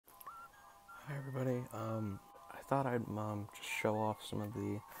Hi everybody. I thought I'd just show off some of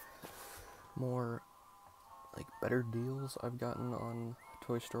the more better deals I've gotten on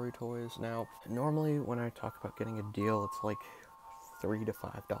Toy Story toys. Now, normally when I talk about getting a deal, it's like $3 to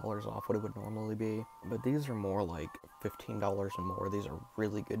 $5 off what it would normally be, but these are more like $15 or more. These are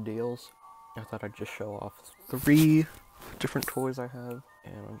really good deals. I thought I'd just show off 3 different toys I have,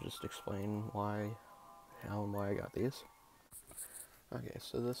 and I'll just explain how and why I got these. Okay,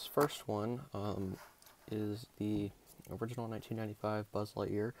 so this first one is the original 1995 Buzz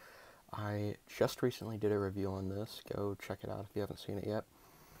Lightyear. I just recently did a review on this. Go check it out if you haven't seen it yet.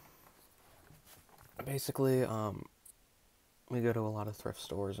 Basically, we go to a lot of thrift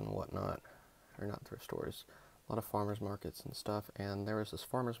stores and whatnot, or not thrift stores, a lot of farmers markets and stuff, and there was this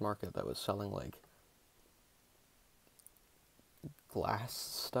farmers market that was selling glass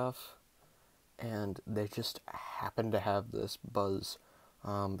stuff, and they just happened to have this Buzz.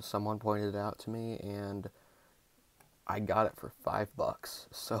 Someone pointed it out to me, and I got it for $5.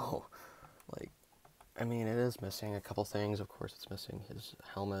 So, I mean, it is missing a couple things. Of course, it's missing his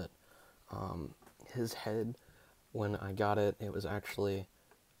helmet. His head, when I got it, it was actually,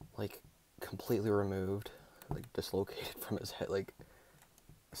 completely removed, dislocated from his head.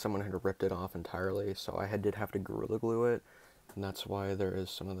 Someone had ripped it off entirely, so did have to Gorilla Glue it, and that's why there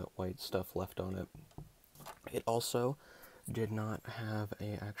is some of that white stuff left on it. It also did not have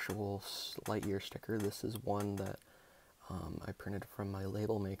a actual Lightyear sticker. This is one that I printed from my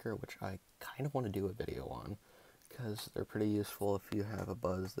label maker, which I kind of want to do a video on, because they're pretty useful if you have a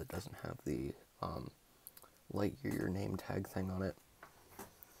Buzz that doesn't have the Lightyear name tag thing on it.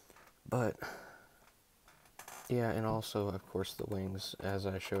 But, yeah, and also, of course, the wings, as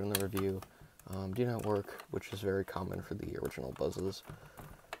I showed in the review, do not work, which is very common for the original Buzzes.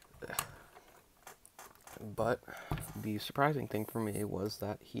 But the surprising thing for me was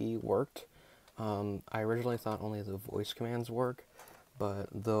that he worked. I originally thought only the voice commands work, but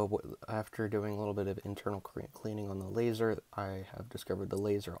after doing a little bit of internal cleaning on the laser, I have discovered the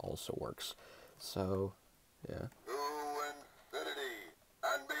laser also works. So, yeah. To infinity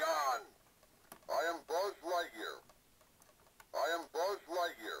and beyond! I am Buzz Lightyear. I am Buzz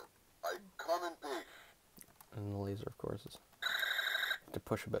Lightyear. I come in peace. And the laser, of course, is to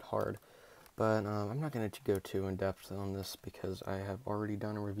push a bit hard. But I'm not going to go too in-depth on this because I have already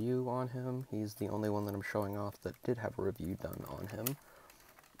done a review on him. He's the only one that I'm showing off that did have a review done on him.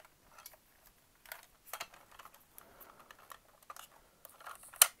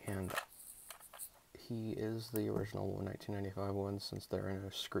 And he is the original 1995 one, since there are no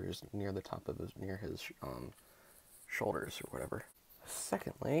screws near the top of near his shoulders or whatever.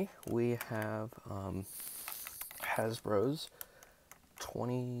 Secondly, we have Hasbro's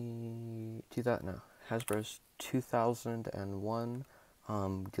Hasbro's 2001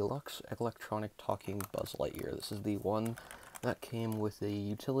 Deluxe Electronic Talking Buzz Lightyear. This is the one that came with the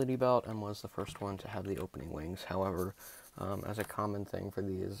utility belt and was the first one to have the opening wings. However, as a common thing for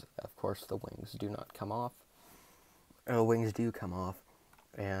these, of course, the wings do not come off. Wings do come off,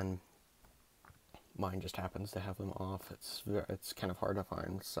 and mine just happens to have them off. It's kind of hard to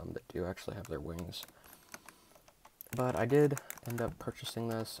find some that do actually have their wings. But I did end up purchasing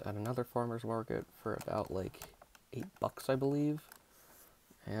this at another farmer's market for about $8, I believe.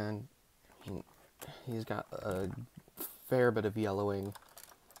 And he's got a fair bit of yellowing.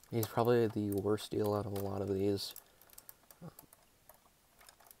 He's probably the worst deal out of a lot of these.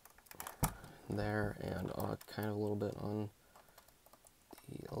 There, and kind of a little bit on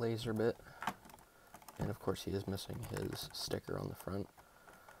the laser bit. And of course he is missing his sticker on the front.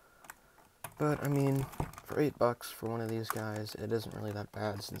 But, I mean, for $8 for one of these guys, it isn't really that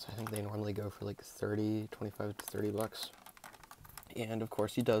bad, since I think they normally go for 25 to $30. And, of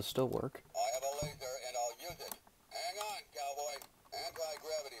course, he does still work. I have a laser and I'll use it. Hang on, cowboy.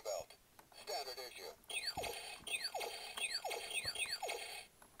 Anti-gravity belt. Standard issue.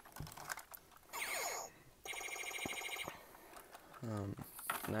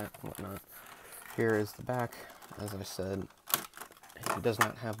 And that and whatnot. Here is the back. As I said, he does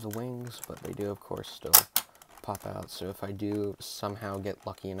not have the wings, but they do, of course, still pop out. So if I do somehow get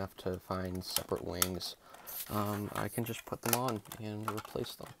lucky enough to find separate wings, I can just put them on and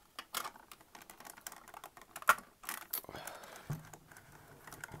replace them.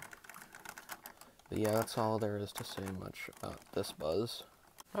 But yeah, that's all there is to say much about this Buzz.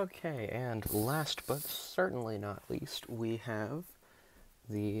 Okay, and last but certainly not least, we have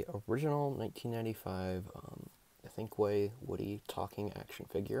the original 1995 Thinkway Woody talking action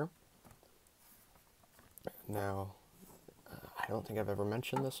figure. Now, I don't think I've ever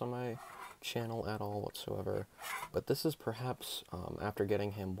mentioned this on my channel at all whatsoever, but this is perhaps, after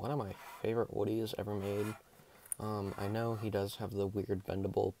getting him, one of my favorite Woodies ever made. I know he does have the weird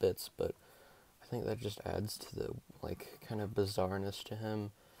bendable bits, but I think that just adds to the, like, kind of bizarreness to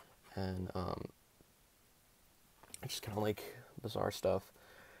him, and, just kind of, like, bizarre stuff.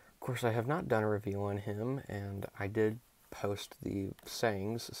 Of course, I have not done a review on him, and I did post the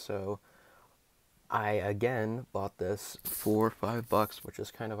sayings, so I, again, bought this for $5, which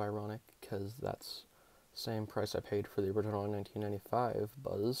is kind of ironic, because that's the same price I paid for the original 1995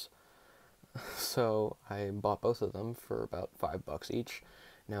 Buzz. So I bought both of them for about $5 each.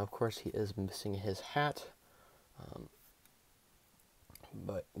 Now, of course, he is missing his hat,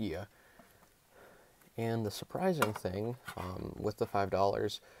 but yeah. And the surprising thing with the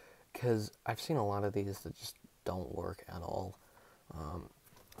 $5, because I've seen a lot of these that just don't work at all.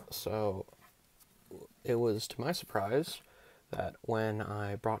 So it was to my surprise that when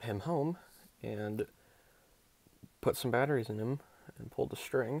I brought him home and put some batteries in him and pulled the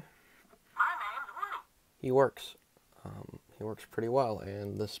string, he works. He works pretty well,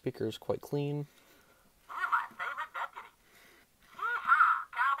 and the speaker is quite clean. You're my favorite deputy. Yee-haw,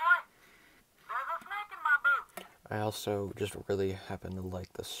 cowboy. There's a snake in my boot. I also just really happen to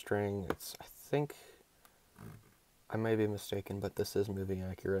like the string. It's, I think, I may be mistaken, but this is movie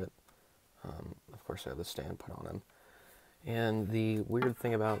accurate. Of course, I have the stand put on him. And the weird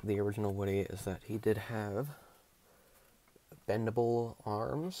thing about the original Woody is that he did have bendable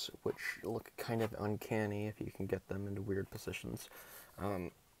arms, which look kind of uncanny if you can get them into weird positions.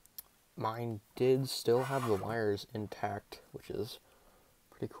 Mine did still have the wires intact, which is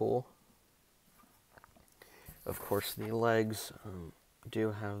pretty cool. Of course, the legs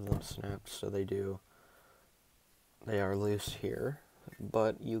do have them snapped, so they are loose here,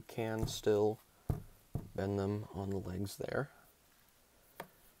 but you can still bend them on the legs there.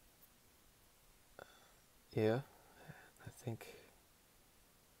 Yeah, I think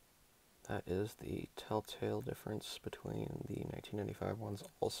that is the telltale difference between the 1995 ones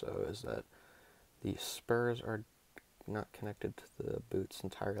also, is that the spurs are not connected to the boots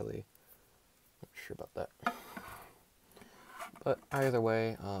entirely. Not sure about that. But either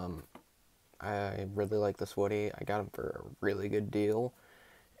way, I really like this Woody. I got him for a really good deal,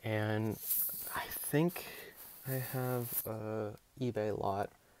 and I think I have a eBay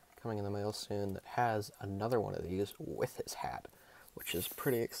lot coming in the mail soon that has another one of these with his hat, which is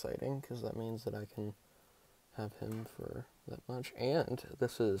pretty exciting because that means that I can have him for that much. And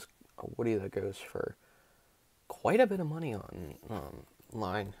this is a Woody that goes for quite a bit of money on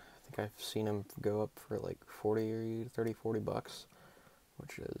line. I think I've seen him go up for like $40, $40,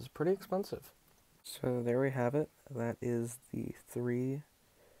 which is pretty expensive. So there we have it. That is the 3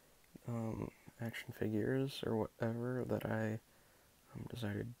 action figures or whatever that I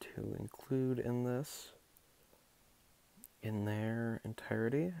decided to include in this in their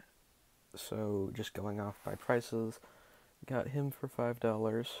entirety. So just going off by prices, got him for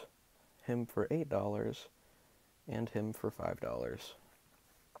 $5, him for $8, and him for $5.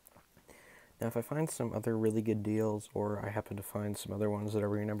 Now if I find some other really good deals, or I happen to find some other ones that I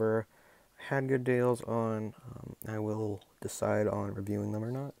remember had good deals on, I will decide on reviewing them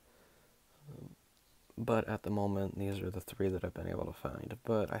or not. But at the moment, these are the 3 that I've been able to find.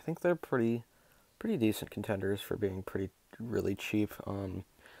 But I think they're pretty decent contenders for being really cheap,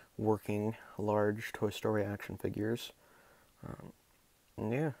 working large Toy Story action figures.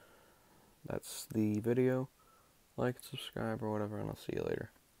 Yeah, that's the video. Like, subscribe, or whatever, and I'll see you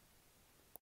later.